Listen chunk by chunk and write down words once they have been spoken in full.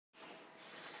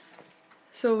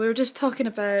So we were just talking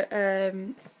about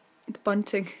the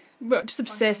bunting. We're just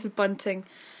obsessed with bunting.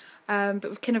 But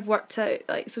we've kind of worked out,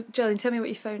 like, so Gillian, tell me what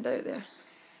you found out there.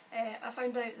 I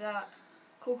found out that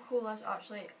Coca-Cola's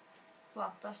actually,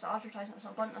 well, that's the advertising, it's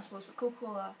not Bunting I suppose, but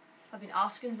Coca-Cola have been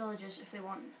asking villages if they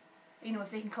want, you know,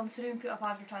 if they can come through and put up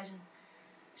advertising.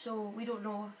 So we don't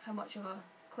know how much of a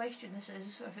question this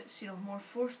is, if it's, you know, more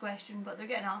forced question, but they're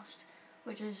getting asked,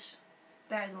 which is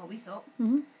better than what we thought.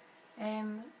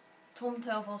 Tom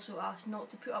 12 also asked not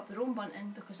to put up their own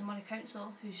bunting because the Moray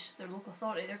Council, who's their local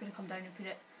authority, they're going to come down and put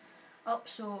it up,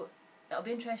 so it'll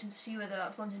be interesting to see whether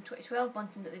that's London 2012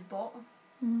 bunting that they've bought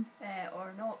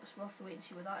or not, so we'll have to wait and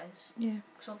see what that is. Yeah.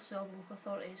 Because obviously all the local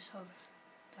authorities have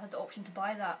had the option to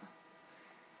buy that.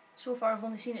 So far I've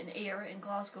only seen it in Ayr in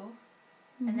Glasgow,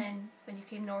 and then when you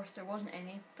came north there wasn't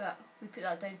any, but we put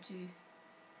that down to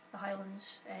the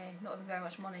Highlands not having very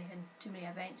much money and too many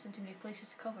events and too many places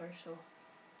to cover, so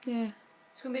Yeah.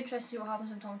 it's going to be interesting to see what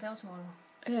happens in Tom Tell tomorrow.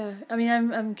 Yeah. I mean,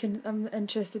 I'm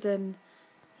interested in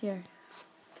here.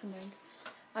 Come round.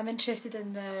 I'm interested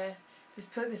in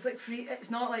there's like three.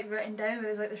 It's not like written down, but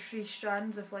there's like the three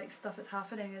strands of like stuff that's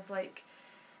happening. Is like,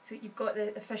 so you've got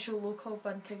the official local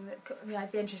bunting that. I mean,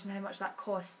 I'd be interested in how much that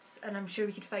costs, and I'm sure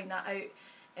we could find that out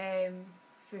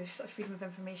through sort of freedom of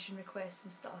information requests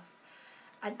and stuff.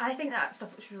 And I think that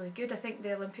stuff looks really good. I think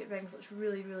the Olympic rings looks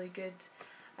really, really good.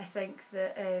 I think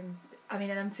that I mean,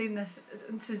 and I'm saying this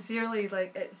sincerely,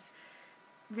 like, it's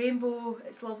rainbow,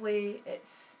 it's lovely,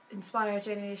 it's inspire a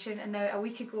generation. And now a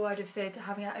week ago I'd have said,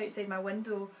 having it outside my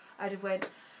window, I'd have went,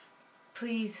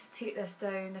 please take this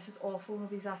down, this is awful,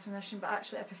 nobody's asked permission. But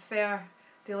actually I prefer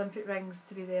the Olympic rings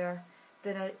to be there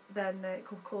than the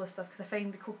Coca-Cola stuff, because I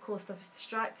find the Coca-Cola stuff is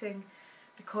distracting,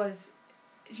 because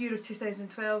Euro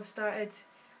 2012 started,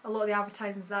 a lot of the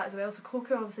advertising's that as well, so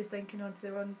Coca are obviously thinking onto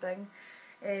their own thing.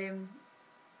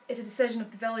 It's a decision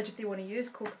of the village if they want to use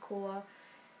Coca-Cola.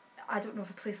 I don't know if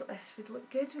a place like this would look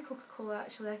good with Coca-Cola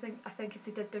actually. I think if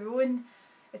they did their own,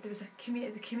 if there was a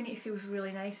community, the community feels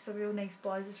really nice, it's a real nice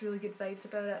buzz, there's really good vibes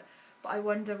about it. But I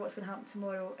wonder what's going to happen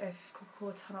tomorrow if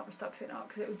Coca-Cola turn up and start putting it up,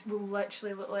 because it will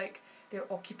literally look like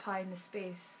they're occupying the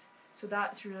space. So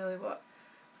that's really what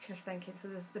I'm kind of thinking. So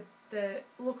there's the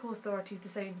local authorities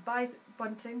deciding to buy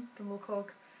bunting from Locog,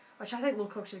 which I think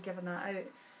Locog should have given that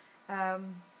out.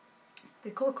 The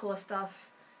Coca-Cola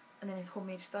stuff, and then his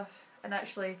homemade stuff. And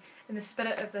actually, in the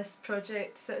spirit of this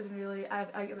project, CitizenRelay,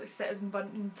 I give it Citizen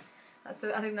Bunting. I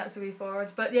think that's the way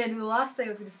forward. But yeah, the last thing I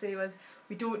was going to say was,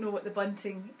 we don't know what the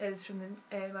bunting is from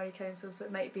the Moray Council, so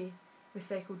it might be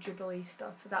recycled Jubilee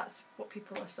stuff. That's what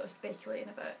people are sort of speculating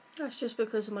about. That's just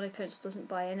because the Moray Council doesn't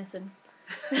buy anything.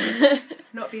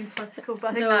 Not being political,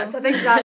 but I think that